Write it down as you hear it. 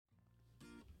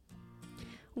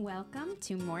Welcome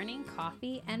to Morning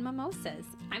Coffee and Mimosas.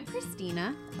 I'm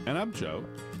Christina. And I'm Joe.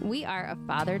 We are a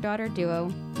father-daughter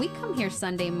duo. We come here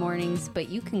Sunday mornings, but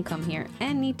you can come here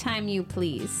anytime you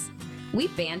please. We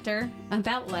banter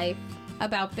about life,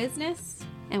 about business,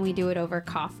 and we do it over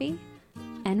coffee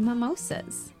and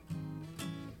mimosas.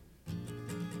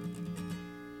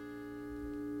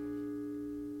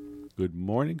 Good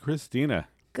morning, Christina.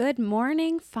 Good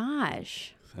morning,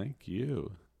 Faj. Thank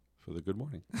you for the good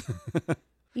morning.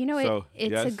 You know, So,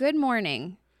 it's yes. a good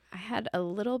morning. I had a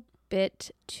little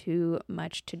bit too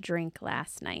much to drink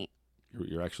last night.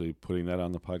 You're actually putting that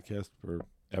on the podcast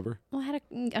forever? Well, I had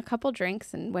a couple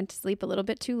drinks and went to sleep a little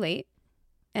bit too late.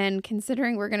 And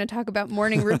considering we're going to talk about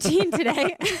morning routine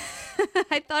today,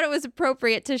 I thought it was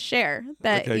appropriate to share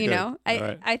that, Okay, good. All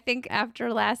right. I think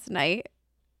after last night,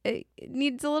 it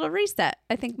needs a little reset.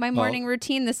 I think my morning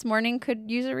routine this morning could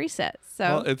use a reset. So,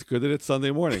 Well, it's good that it's Sunday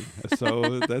morning.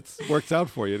 So that's works out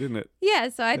for you, didn't it? yeah,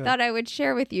 so I thought I would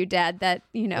share with you, Dad, that,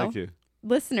 Thank you.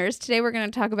 listeners, today we're going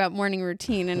to talk about morning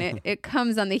routine, and it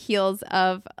comes on the heels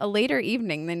of a later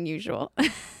evening than usual.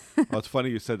 Well, it's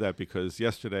funny you said that because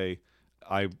yesterday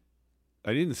I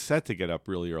didn't set to get up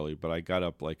really early, but I got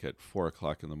up like at 4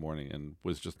 o'clock in the morning and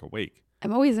was just awake.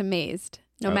 I'm always amazed,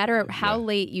 no matter how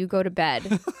late you go to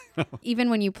bed, even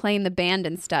when you play in the band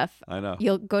and stuff. I know.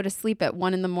 You'll go to sleep at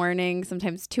 1 a.m,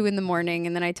 sometimes 2 a.m,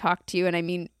 and then I talk to you, and I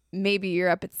mean, maybe you're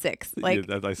up at 6. Like,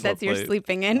 I that's slept you're late.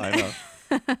 sleeping in. I know.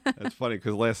 It's funny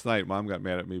because last night Mom got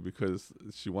mad at me because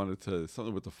she wanted to,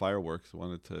 something with the fireworks,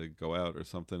 wanted to go out or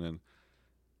something,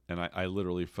 and I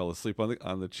literally fell asleep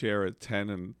on the chair at 10,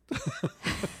 and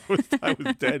I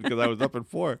was dead because I was up at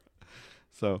 4.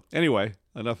 So anyway,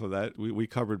 enough of that. We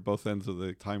covered both ends of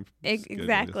the time.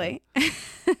 Exactly.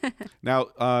 Now,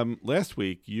 last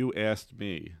week you asked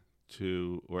me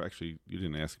to, or actually you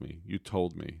didn't ask me, you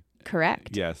told me.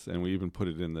 Correct. Yes, and we even put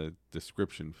it in the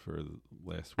description for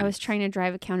last week. I was trying to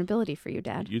drive accountability for you,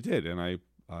 Dad. You did, and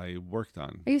I worked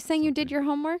on. Are you saying you did your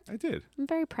homework? I did. I'm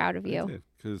very proud of you.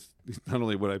 Because not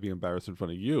only would I be embarrassed in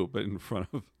front of you, but in front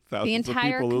of thousands The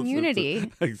entire of people.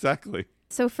 community. Exactly.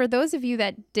 So for those of you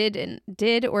that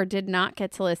did or did not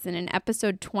get to listen, in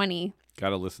episode 20,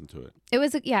 Got to listen to it. it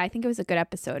was I think it was a good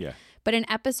episode. Yeah. But in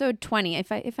episode 20,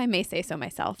 if I may say so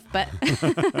myself, but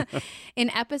in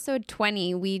episode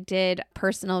 20, we did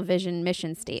personal vision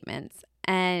mission statements.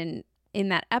 And in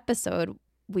that episode,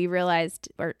 we realized,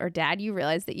 or Dad, you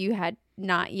realized that you had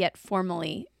not yet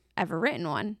formally ever written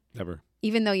one. Never.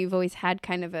 Even though you've always had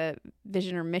kind of a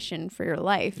vision or mission for your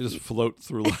life. You just float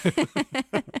through life.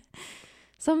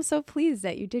 So I'm so pleased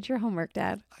that you did your homework,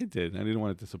 Dad. I did. I didn't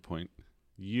want to disappoint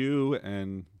you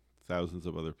and thousands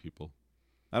of other people.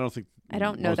 I don't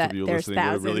know most that of you there's listening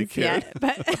thousands would really care. yet.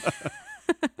 But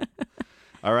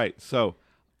All right. So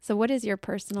what is your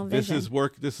personal vision?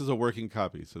 This is a working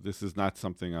copy. So this is not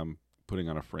something I'm putting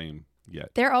on a frame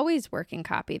yet. They're always working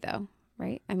copy, though,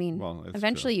 right? I mean, Well, that's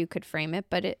eventually you could frame it,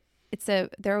 but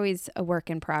they're always a work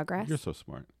in progress. You're so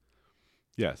smart.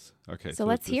 Yes. Okay. So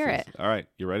let's hear it. All right.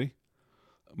 You ready?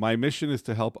 My mission is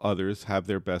to help others have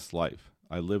their best life.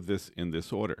 I live this in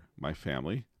this order: my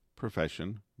family,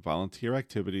 profession, volunteer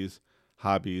activities,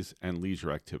 hobbies, and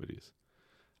leisure activities.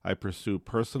 I pursue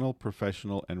personal,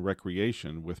 professional, and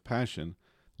recreation with passion,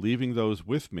 leaving those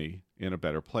with me in a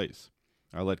better place.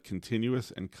 I let continuous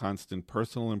and constant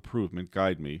personal improvement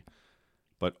guide me,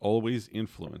 but always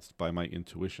influenced by my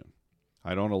intuition.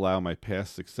 I don't allow my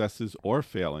past successes or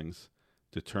failings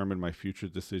determine my future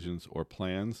decisions or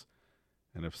plans,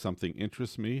 and if something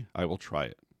interests me, I will try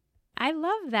it. I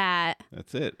love that.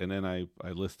 That's it. And then I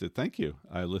listed, thank you,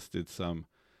 I listed some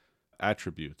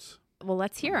attributes. Well,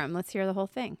 let's hear them. Let's hear the whole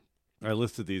thing. I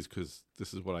listed these because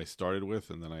this is what I started with,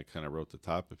 and then I kind of wrote the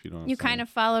top, if you don't know. You kind of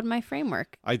followed my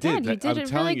framework. I did. Dad, you did I'm a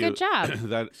telling really good job.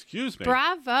 Excuse me.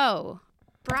 Bravo.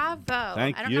 Bravo.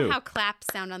 Thank I don't you. know how claps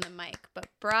sound on the mic, but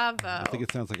bravo. I think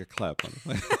it sounds like a clap.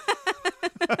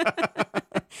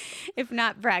 If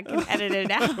not, Brad can edit it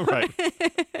out.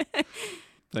 Right.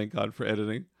 Thank God for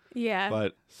editing. Yeah.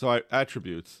 But so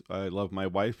attributes. I love my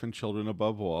wife and children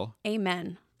above all.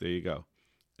 Amen. There you go.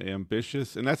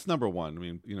 Ambitious, and that's number one. I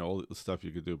mean, all the stuff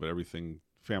you could do, but everything,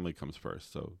 family comes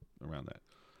first. So around that.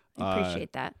 I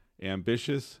appreciate that.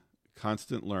 Ambitious,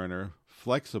 constant learner,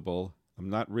 flexible. I'm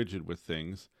not rigid with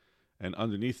things. And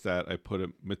underneath that, I put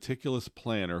a meticulous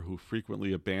planner who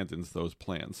frequently abandons those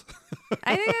plans.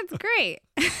 I think that's great.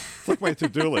 It's like my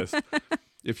to-do list.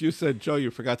 If you said, Joe, you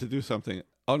forgot to do something.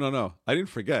 Oh, no. I didn't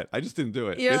forget. I just didn't do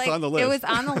it. It's like, on the list. It was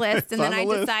on the list, and then I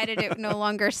decided it no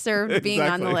longer served being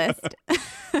on the list.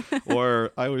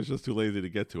 Or I was just too lazy to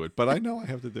get to it. But I know I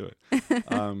have to do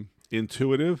it.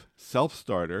 Intuitive,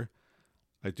 self-starter.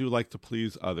 I do like to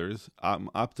please others. I'm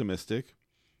optimistic,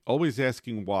 always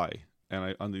asking why.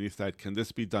 And underneath that, can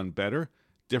this be done better,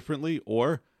 differently,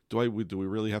 or do we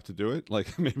really have to do it?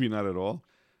 Like maybe not at all.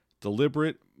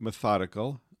 Deliberate,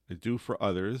 methodical. I do for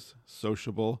others.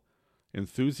 Sociable,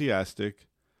 enthusiastic,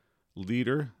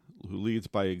 leader who leads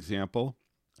by example.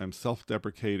 I'm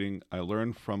self-deprecating. I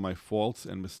learn from my faults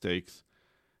and mistakes,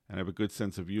 and I have a good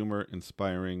sense of humor,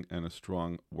 inspiring, and a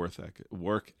strong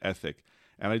work ethic.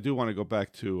 And I do want to go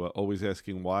back to always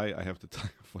asking why. I have to tell you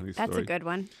a funny story. That's a good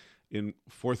one. In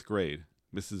fourth grade,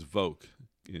 Mrs. Voke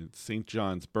in St.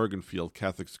 John's, Bergenfield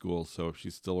Catholic School. So if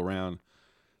she's still around,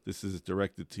 this is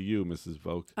directed to you, Mrs.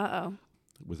 Voke. Uh-oh.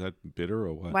 Was that bitter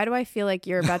or what? Why do I feel like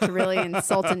you're about to really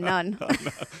insult a nun? No,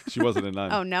 she wasn't a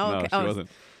nun. Oh, no? No, Okay. she wasn't.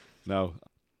 No.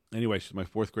 Anyway, she's my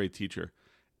fourth grade teacher.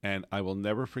 And I will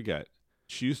never forget,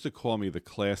 she used to call me the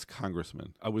class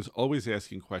congressman. I was always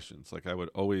asking questions. Like I would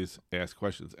always ask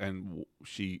questions. And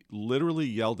she literally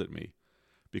yelled at me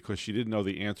because she didn't know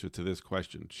the answer to this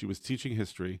question. She was teaching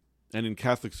history. And in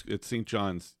Catholic, at St.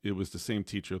 John's, it was the same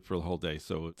teacher for the whole day.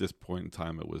 So at this point in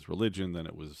time, it was religion, then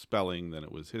it was spelling, then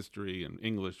it was history and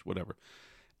English, whatever.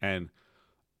 And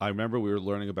I remember we were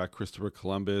learning about Christopher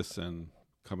Columbus and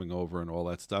coming over and all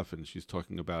that stuff. And she's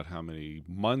talking about how many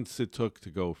months it took to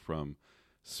go from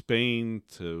Spain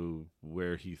to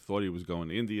where he thought he was going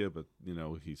to India, but, you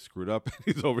know, he screwed up and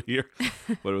he's over here.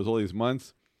 But it was all these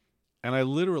months. And I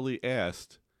literally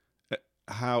asked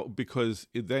how, because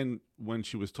then when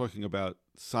she was talking about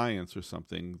science or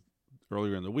something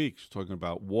earlier in the week, she's talking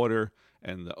about water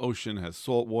and the ocean has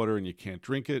salt water and you can't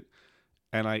drink it.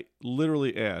 And I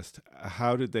literally asked,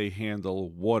 how did they handle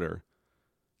water?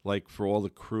 Like for all the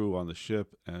crew on the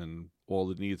ship and all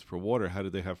the needs for water, how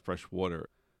did they have fresh water?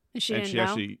 And she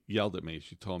actually yelled at me.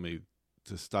 She told me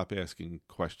to stop asking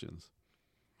questions.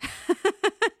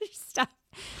 Stop.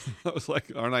 I was like,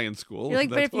 aren't I in school? You're like,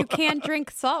 but if you can't drink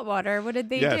salt water, what did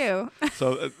they do?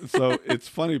 So it's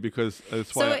funny because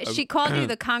it's why. So she called you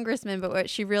the congressman, but what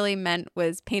she really meant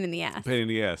was pain in the ass. Pain in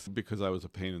the ass because I was a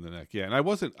pain in the neck. Yeah, and I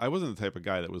wasn't the type of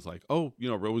guy that was like, oh, you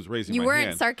know, was raising my hand. You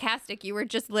weren't sarcastic. You were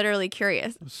just literally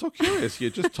curious. I was so curious. You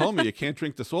just told me you can't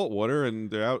drink the salt water, and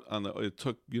they're out on the. It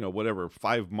took 5 months to cross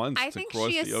the ocean. I think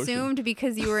she assumed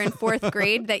because you were in fourth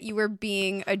grade that you were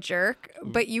being a jerk,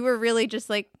 but you were really just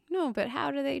like, no, but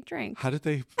how do they drink? How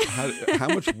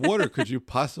much water could you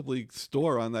possibly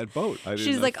store on that boat?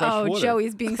 She's like, oh, water.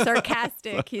 Joey's being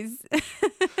sarcastic.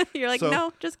 You're like,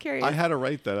 no, just curious. I had to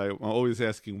write that. I'm always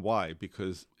asking why,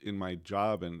 because in my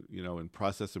job and, in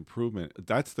process improvement,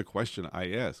 that's the question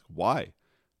I ask. Why?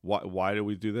 Why do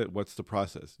we do that? What's the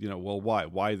process? Well, why?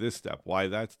 Why this step? Why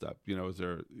that step? Is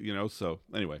there, so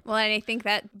anyway. Well, and I think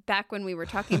that back when we were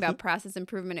talking about process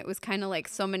improvement, it was kind of like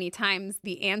so many times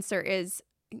the answer is,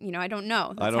 I don't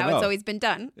know. That's how it's always been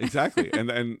done. Exactly.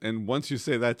 And once you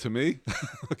say that to me,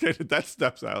 okay, that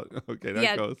steps out. Okay,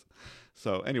 that goes.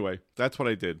 So anyway, that's what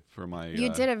I did for my... You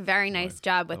did a very nice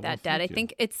job with that, Dad. I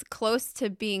think it's close to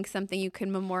being something you can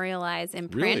memorialize in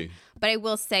print. Really? But I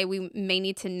will say we may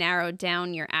need to narrow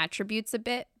down your attributes a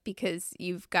bit because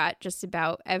you've got just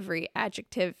about every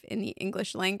adjective in the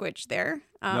English language there.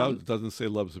 No, it doesn't say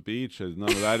loves the beach. There's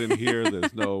none of that in here.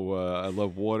 There's no I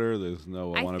love water. There's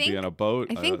no I want to be on a boat.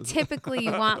 I think typically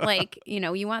you want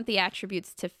you want the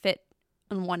attributes to fit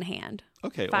on one hand.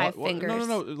 Okay. 5 fingers.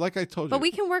 No. Like I told you. But we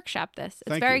can workshop this.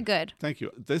 It's very good. Thank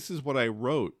you. This is what I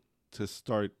wrote to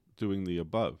start doing the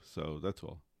above. So that's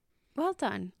all. Well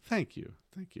done. Thank you.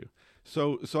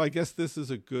 So I guess this is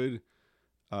a good...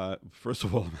 first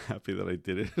of all, I'm happy that I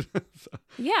did it.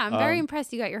 Yeah, I'm very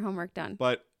impressed you got your homework done.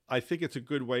 But I think it's a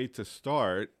good way to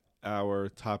start our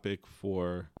topic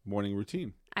for morning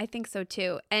routine. I think so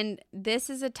too. And this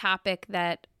is a topic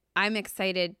that I'm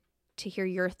excited to hear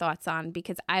your thoughts on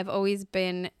because I've always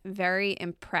been very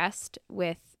impressed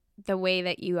with the way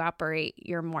that you operate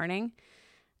your morning.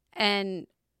 And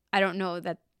I don't know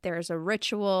that there's a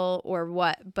ritual or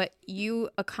what, but you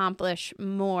accomplish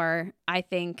more, I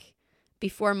think,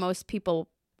 before most people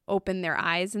open their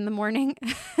eyes in the morning.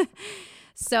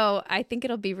 So I think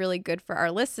it'll be really good for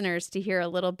our listeners to hear a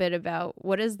little bit about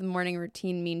what does the morning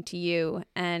routine mean to you?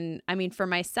 And I mean, for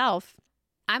myself,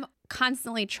 I'm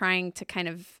constantly trying to kind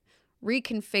of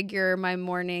reconfigure my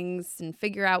mornings and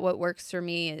figure out what works for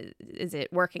me. Is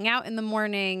it working out in the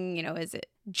morning? Is it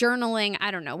journaling?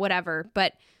 I don't know, whatever.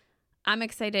 But I'm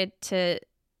excited to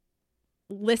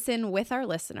listen with our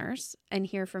listeners and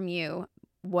hear from you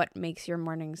what makes your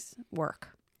mornings work.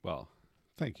 Well,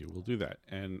 thank you. We'll do that.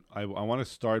 And I want to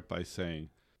start by saying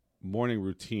morning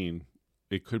routine,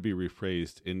 it could be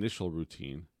rephrased initial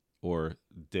routine or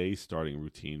day starting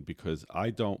routine, because I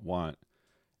don't want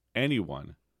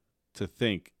anyone to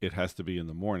think it has to be in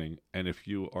the morning. And if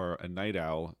you are a night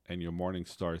owl and your morning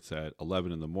starts at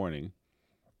 11 in the morning,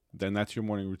 then that's your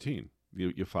morning routine.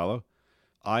 You follow?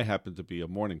 I happen to be a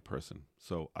morning person,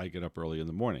 so I get up early in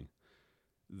the morning.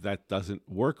 That doesn't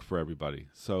work for everybody.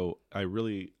 So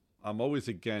I'm always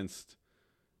against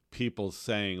people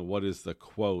saying what is the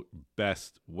quote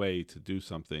best way to do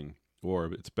something, or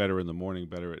it's better in the morning,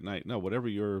 better at night. No,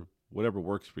 whatever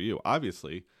works for you.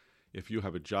 Obviously, if you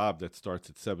have a job that starts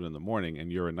at 7 in the morning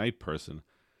and you're a night person,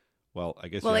 well, I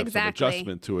guess you have some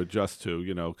adjustment to adjust to,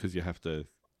 because you have to.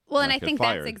 Well, and I think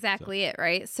that's exactly it,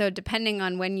 right? So depending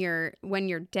on when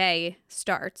your day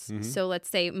starts. Mm-hmm. So let's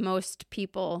say most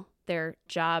people, their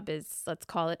job is, let's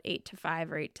call it 8 to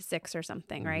 5 or 8 to 6 or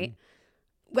something, mm-hmm. right?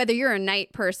 Whether you're a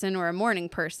night person or a morning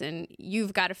person,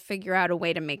 you've got to figure out a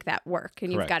way to make that work.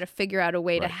 And you've got to figure out a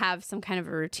way to have some kind of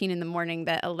a routine in the morning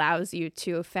that allows you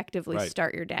to effectively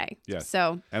start your day. Yes.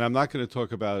 So, and I'm not going to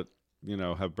talk about,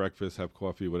 have breakfast, have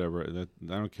coffee, whatever. I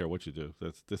don't care what you do.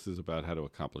 This is about how to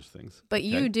accomplish things. But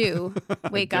you do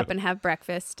wake up and have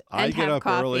breakfast and have coffee. I get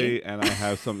up early and I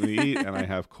have something to eat and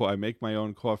I make my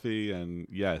own coffee. And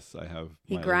yes, I have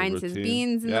He grinds his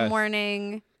beans in the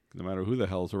morning. No matter who the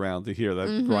hell's around to hear that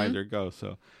mm-hmm. grinder go.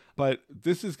 So, but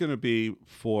this is going to be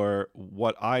for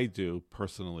what I do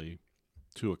personally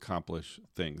to accomplish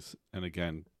things. And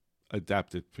again,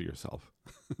 adapt it for yourself.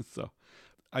 So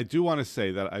I do want to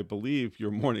say that I believe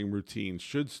your morning routine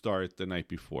should start the night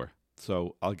before.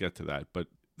 So I'll get to that. But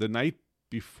the night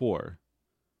before,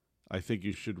 I think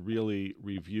you should really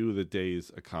review the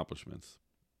day's accomplishments.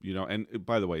 And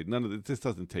by the way, this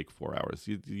doesn't take 4 hours.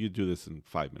 You do this in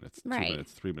 5 minutes, 2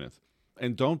 minutes, 3 minutes.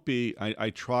 And don't be,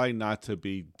 I try not to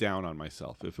be down on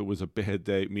myself. If it was a bad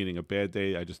day, meaning a bad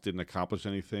day, I just didn't accomplish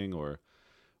anything or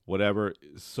whatever,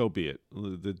 so be it.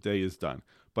 The day is done.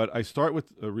 But I start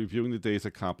with reviewing the day's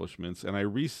accomplishments, and I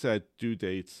reset due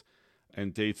dates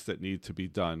and dates that need to be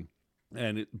done,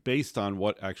 and based on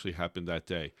what actually happened that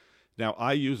day. Now,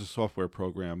 I use a software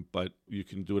program, but you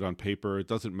can do it on paper. It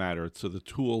doesn't matter. So the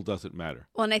tool doesn't matter.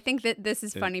 Well, and I think that this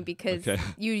is funny because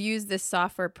you use this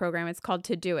software program. It's called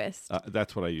Todoist.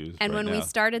 That's what I use. And when we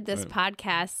started this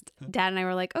podcast, Dad and I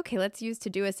were like, okay, let's use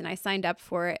Todoist. And I signed up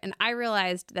for it. And I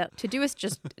realized that Todoist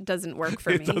just doesn't work for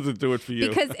me. It doesn't do it for you.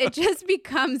 Because it just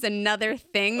becomes another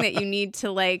thing that you need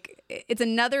to it's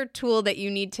another tool that you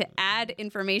need to add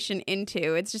information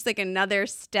into. It's just like another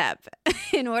step.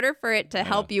 In order for it to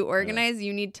help you organize,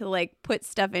 you need to put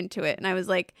stuff into it. And I was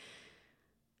like,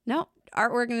 no, our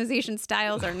organization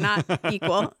styles are not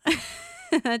equal.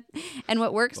 And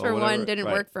what works for one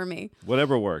didn't work for me.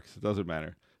 Whatever works, it doesn't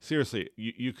matter. Seriously,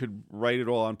 you could write it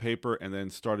all on paper and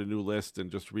then start a new list and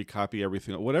just recopy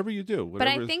everything. Whatever you do. But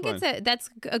I think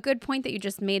that's a good point that you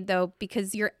just made, though,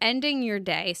 because you're ending your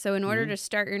day. So in order to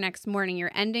start your next morning, you're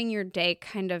ending your day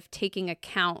kind of taking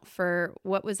account for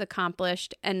what was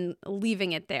accomplished and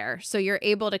leaving it there. So you're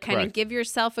able to kind of give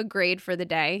yourself a grade for the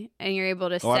day, and you're able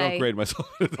to say, I don't grade myself.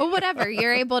 Well, whatever.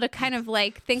 You're able to kind of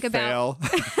think about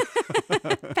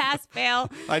pass,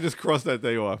 fail. I just crossed that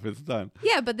day off. It's done.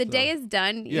 Yeah, but the day is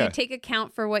done. You take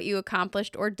account for what you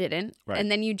accomplished or didn't. Right.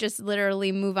 And then you just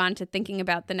literally move on to thinking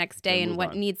about the next day and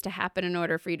what needs to happen in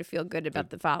order for you to feel good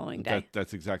about the following day.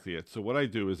 That's exactly it. So what I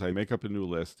do is I make up a new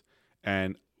list,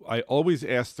 and I always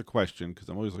ask the question, because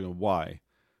I'm always looking, why?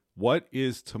 What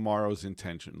is tomorrow's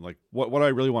intention? What do I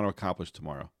really want to accomplish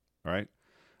tomorrow? All right?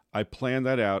 I plan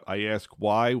that out. I ask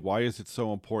why is it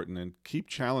so important, and keep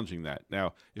challenging that.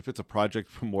 Now, if it's a project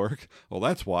from work, well,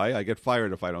 that's why I get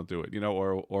fired if I don't do it,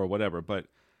 or whatever, but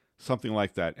something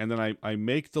like that. And then I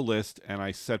make the list and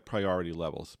I set priority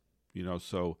levels,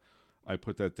 so I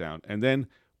put that down. And then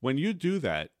when you do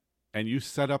that and you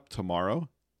set up tomorrow,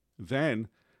 then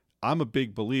I'm a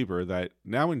big believer that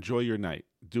now enjoy your night.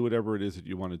 Do whatever it is that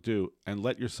you want to do and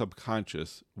let your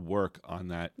subconscious work on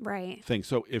that thing.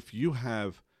 So if you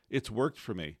have... It's worked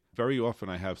for me. Very often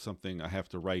I have something I have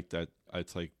to write that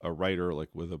it's like a writer,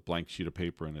 with a blank sheet of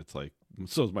paper, and it's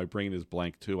so my brain is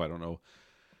blank too. I don't know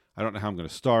how I'm going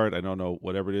to start. I don't know,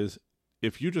 whatever it is.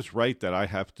 If you just write that I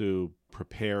have to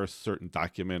prepare a certain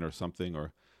document or something,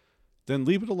 then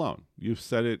leave it alone. You've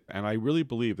said it, and I really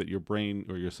believe that your brain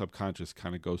or your subconscious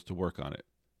kind of goes to work on it.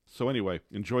 So anyway,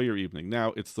 enjoy your evening.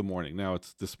 Now it's the morning. Now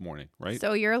it's this morning, right?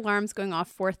 So your alarm's going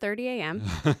off 4:30 a.m.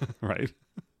 Right.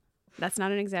 That's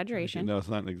not an exaggeration. No, it's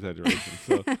not an exaggeration.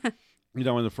 So,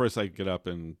 when the first I get up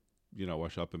and,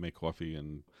 wash up and make coffee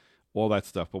and all that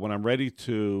stuff. But when I'm ready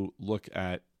to look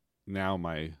at now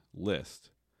my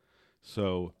list,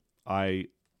 so I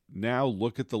now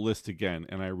look at the list again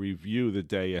and I review the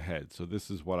day ahead. So this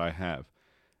is what I have.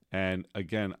 And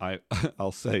again,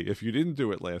 I'll say, if you didn't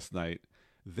do it last night,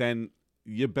 then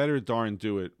you better darn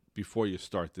do it before you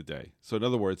start the day. So in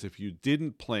other words, if you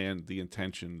didn't plan the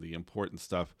intention, the important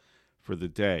stuff for the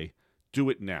day, do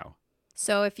it now.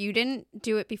 So if you didn't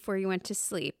do it before you went to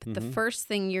sleep, the first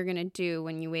thing you're going to do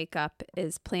when you wake up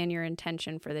is plan your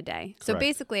intention for the day. Correct. So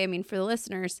basically, I mean, for the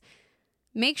listeners,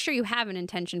 make sure you have an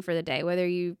intention for the day, whether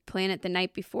you plan it the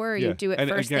night before or you do it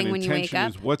first thing when you wake up.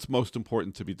 Intention is what's most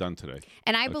important to be done today.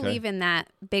 And I believe in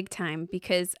that big time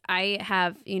because I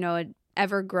have, an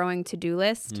ever-growing to-do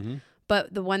list.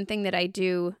 But the one thing that I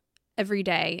do every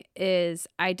day is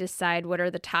I decide what are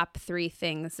the top 3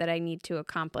 things that I need to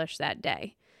accomplish that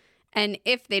day. And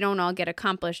if they don't all get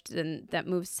accomplished, then that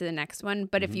moves to the next one.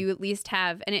 But if you at least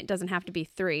have, and it doesn't have to be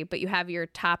 3, but you have your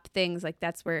top things, like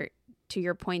that's where, to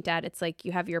your point, Dad, it's like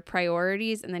you have your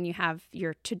priorities and then you have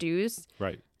your to-dos.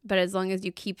 Right. But as long as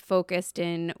you keep focused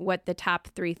in what the top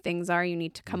 3 things are you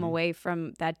need to come away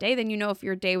from that day, then you know if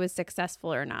your day was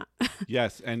successful or not.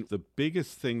 Yes. And the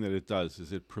biggest thing that it does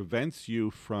is it prevents you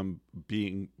from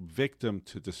being victim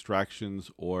to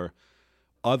distractions or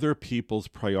other people's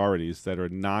priorities that are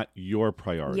not your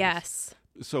priorities. Yes.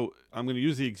 So I'm going to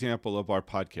use the example of our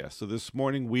podcast. So this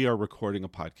morning we are recording a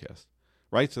podcast,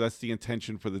 right? So that's the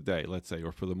intention for the day, let's say,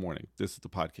 or for the morning. This is the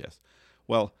podcast.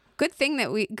 Well, good thing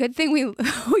we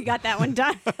we got that one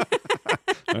done.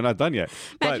 we're not done yet.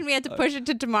 Imagine we had to push it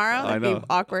to tomorrow. That'd be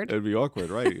awkward. It'd be awkward,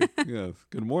 right? Yeah.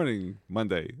 Good morning,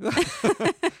 Monday.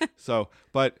 So,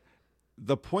 but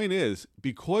the point is,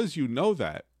 because you know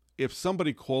that, if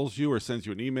somebody calls you or sends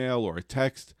you an email or a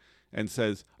text and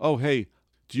says, oh, hey,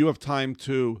 do you have time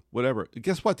to whatever?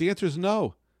 Guess what? The answer is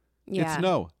no. Yeah. It's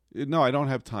no. No, I don't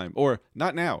have time. Or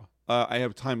not now. I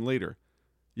have time later.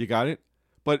 You got it?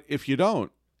 But if you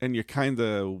don't, and you're kind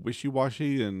of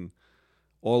wishy-washy and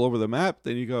all over the map,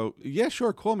 then you go, yeah,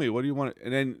 sure, call me. What do you want?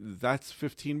 And then that's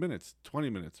 15 minutes, 20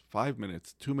 minutes, 5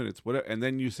 minutes, 2 minutes, whatever. And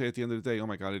then you say at the end of the day, oh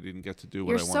my God, I didn't get to do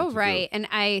what I wanted to do. You're so right. And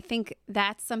I think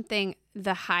that's something,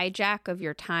 the hijack of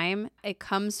your time, it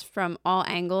comes from all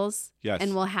angles. Yes.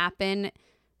 And will happen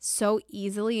so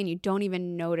easily and you don't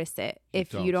even notice it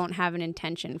if you don't have an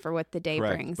intention for what the day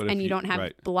brings. But and you don't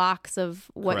have blocks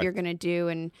of what you're going to do.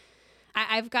 And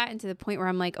I've gotten to the point where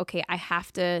I'm like, okay, I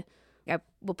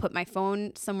will put my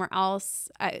phone somewhere else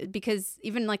because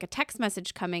even like a text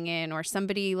message coming in or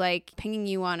somebody like pinging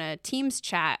you on a Teams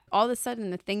chat, all of a sudden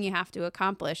the thing you have to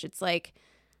accomplish, it's like,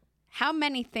 how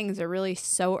many things are really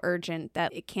so urgent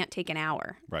that it can't take an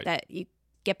hour, that you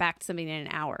get back to something in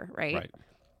an hour, right?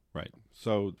 Right.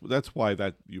 So that's why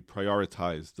that you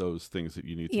prioritize those things that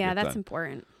you need to get done. Yeah, that's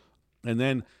important. And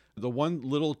then the one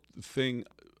little thing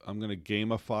I'm going to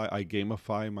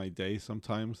gamify my day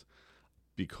sometimes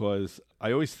because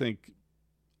I think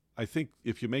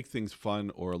if you make things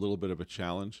fun or a little bit of a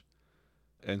challenge,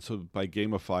 and so by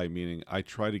gamify meaning I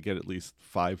try to get at least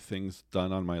 5 things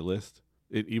done on my list,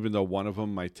 even though one of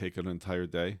them might take an entire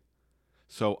day.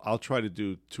 So I'll try to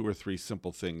do 2 or 3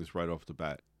 simple things right off the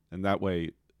bat. And that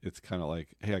way it's kind of like,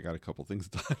 hey, I got a couple things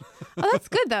done. Oh, that's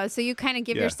good though. So you kind of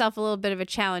give yourself a little bit of a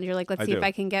challenge. You're like, let's see if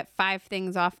I can get 5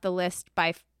 things off the list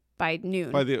by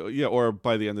noon. Or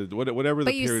by the end of whatever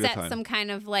the period of time. But you set some kind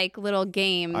of like little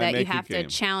game that you have to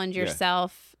challenge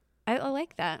yourself. I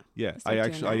like that. Yeah,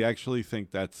 I actually think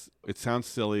it sounds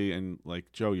silly and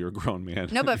like, Joe, you're a grown man.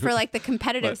 No, but for like the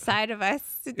competitive side of us,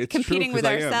 competing with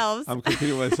ourselves. I'm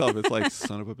competing with myself. It's like,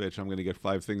 son of a bitch, I'm going to get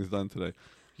 5 things done today.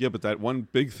 Yeah, but that one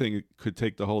big thing could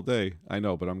take the whole day. I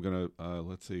know, but I'm going to,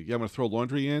 let's see. Yeah, I'm going to throw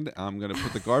laundry in. I'm going to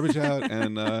put the garbage out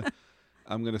and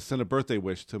I'm going to send a birthday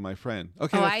wish to my friend.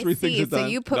 Okay, that's 3 things done. So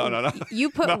you put, you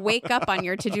put wake up on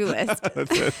your to-do list.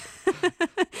 That's it.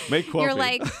 Make coffee. You're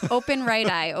like, open right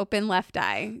eye, open left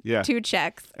eye. Yeah. 2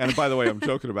 checks. And by the way, I'm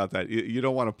joking about that. You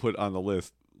don't want to put on the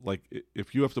list, like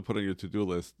if you have to put on your to-do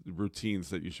list routines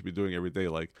that you should be doing every day,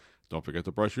 like don't forget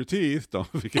to brush your teeth, don't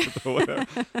forget to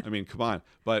whatever. I mean, come on.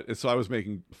 But so I was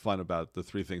making fun about the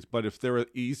 3 things. But if there are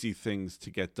easy things to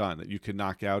get done that you can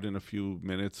knock out in a few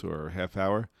minutes or a half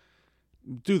hour,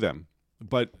 do them.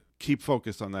 But keep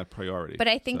focused on that priority. But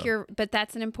I think but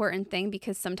that's an important thing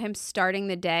because sometimes starting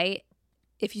the day,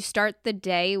 if you start the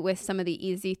day with some of the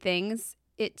easy things,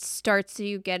 it starts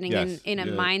you getting in a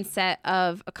mindset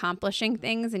of accomplishing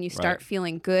things and you start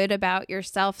feeling good about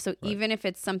yourself. So even if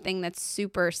it's something that's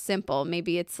super simple,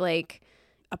 maybe it's like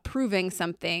approving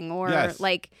something or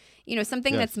like,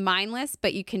 something that's mindless,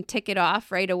 but you can tick it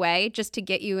off right away just to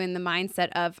get you in the mindset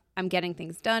of I'm getting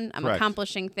things done, I'm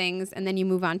accomplishing things, and then you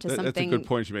move on to something. That's a good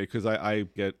point you make because I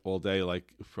get all day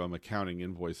like from accounting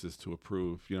invoices to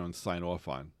approve, and sign off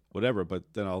on. whatever.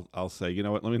 But then I'll say, you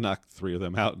know what, let me knock 3 of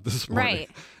them out this morning,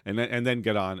 Right. and then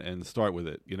get on and start with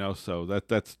it. So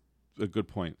that's a good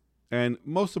point. And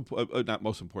not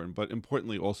most important, but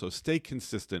importantly also, stay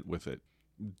consistent with it.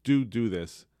 Do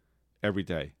this every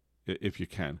day if you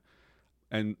can.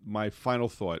 And my final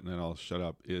thought, and then I'll shut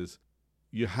up, is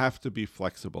you have to be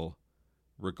flexible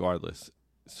regardless.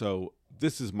 So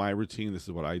this is my routine. This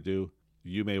is what I do.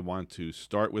 You may want to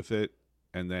start with it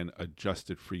and then adjust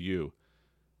it for you.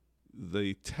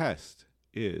 The test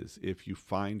is if you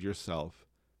find yourself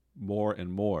more and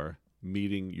more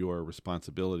meeting your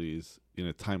responsibilities in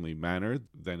a timely manner,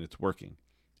 then it's working.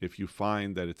 If you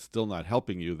find that it's still not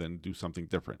helping you, then do something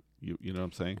different. You know what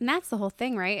I'm saying? And that's the whole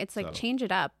thing, right? It's like change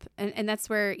it up. And that's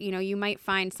where, you might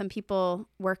find some people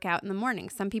work out in the morning.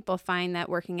 Some people find that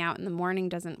working out in the morning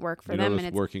doesn't work for them.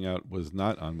 And working out was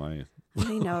not on my...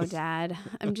 I know, Dad.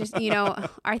 I'm just,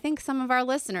 I think some of our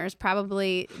listeners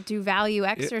probably do value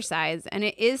exercise, and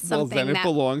it is something then it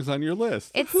belongs on your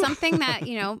list. It's something that,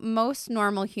 most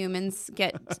normal humans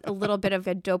get a little bit of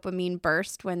a dopamine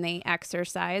burst when they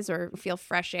exercise or feel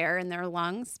fresh air in their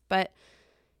lungs. But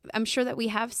I'm sure that we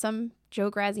have some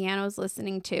Joe Grazianos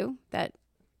listening too that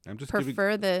I'm just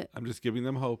giving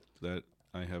them hope that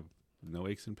I have no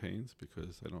aches and pains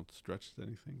because I don't stretch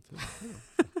anything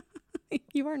to...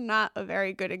 You are not a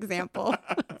very good example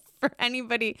for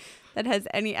anybody that has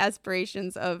any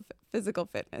aspirations of physical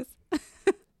fitness.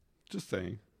 Just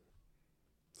saying.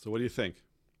 So what do you think?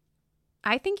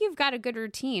 I think you've got a good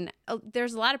routine.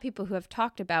 There's a lot of people who have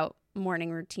talked about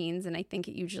morning routines, and I think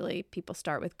usually people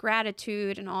start with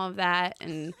gratitude and all of that.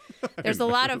 And there's a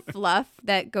lot of fluff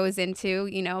that goes into,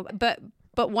 but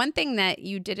one thing that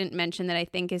you didn't mention that I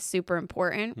think is super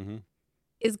important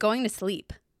is going to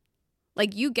sleep.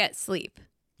 Like, you get sleep.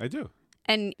 I do.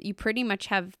 And you pretty much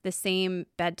have the same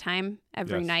bedtime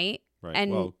every night. Right.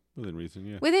 And well, within reason,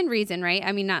 yeah. Within reason, right?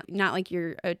 I mean, not like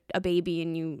you're a baby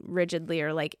and you rigidly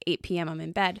are like 8 p.m. I'm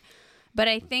in bed. But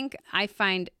I think I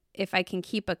find if I can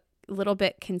keep a little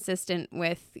bit consistent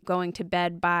with going to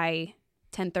bed by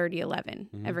 10:30,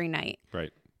 11 every night.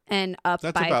 Right. And up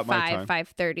That's by about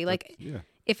 5:30. Like,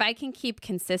 if I can keep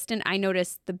consistent, I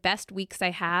notice the best weeks I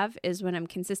have is when I'm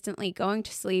consistently going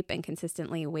to sleep and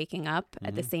consistently waking up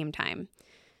at the same time.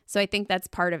 So I think that's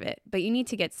part of it. But you need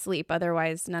to get sleep.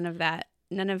 Otherwise, none of that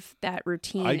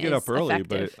routine I get up early,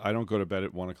 effective. but I don't go to bed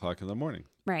at 1 o'clock in the morning.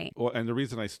 Right. Well, and the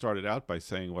reason I started out by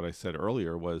saying what I said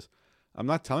earlier was I'm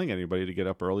not telling anybody to get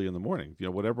up early in the morning.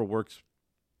 Whatever works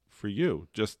for you,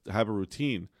 just have a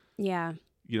routine. Yeah.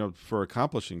 For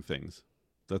accomplishing things.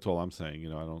 That's all I'm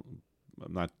saying.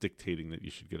 I'm not dictating that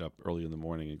you should get up early in the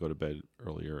morning and go to bed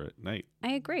earlier at night.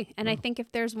 I agree. And I think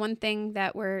if there's one thing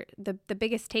that the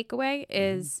biggest takeaway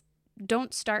is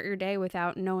don't start your day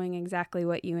without knowing exactly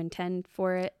what you intend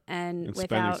for it and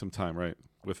spending some time, right,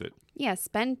 with it. Yeah,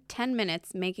 spend 10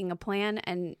 minutes making a plan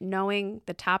and knowing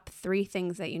the top 3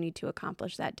 things that you need to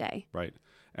accomplish that day. Right.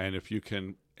 And if you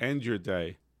can end your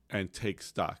day and take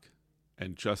stock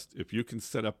and if you can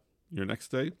set up your next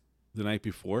day the night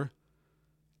before,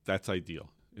 that's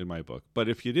ideal in my book. But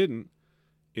if you didn't,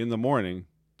 in the morning,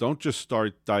 don't just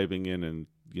start diving in and,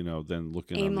 then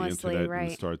looking aimlessly, on the internet right,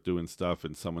 and start doing stuff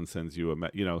and someone sends you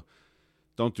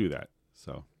don't do that.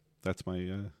 So that's my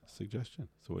suggestion.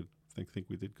 So I think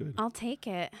we did good. I'll take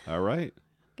it. All right.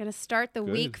 Going to start the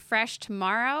week fresh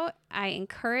tomorrow. I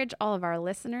encourage all of our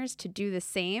listeners to do the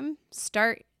same.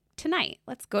 Start tonight.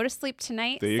 Let's go to sleep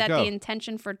tonight. Set the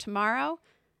intention for tomorrow.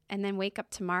 And then wake up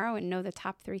tomorrow and know the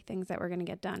top 3 things that we're going to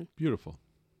get done. Beautiful.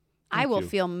 I will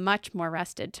feel much more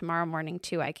rested tomorrow morning,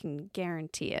 too. I can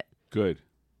guarantee it. Good.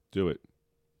 Do it.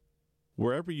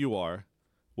 Wherever you are,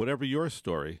 whatever your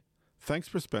story, thanks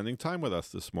for spending time with us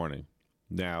this morning.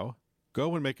 Now,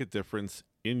 go and make a difference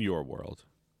in your world.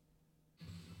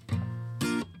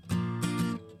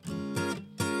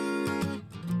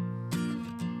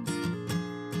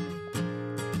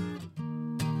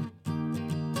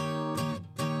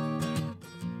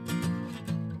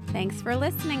 Thanks for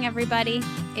listening, everybody.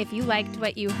 If you liked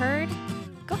what you heard,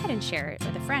 go ahead and share it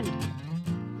with a friend.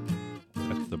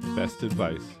 That's the best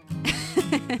advice.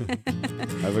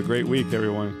 Have a great week,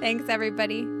 everyone. Thanks,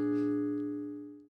 everybody.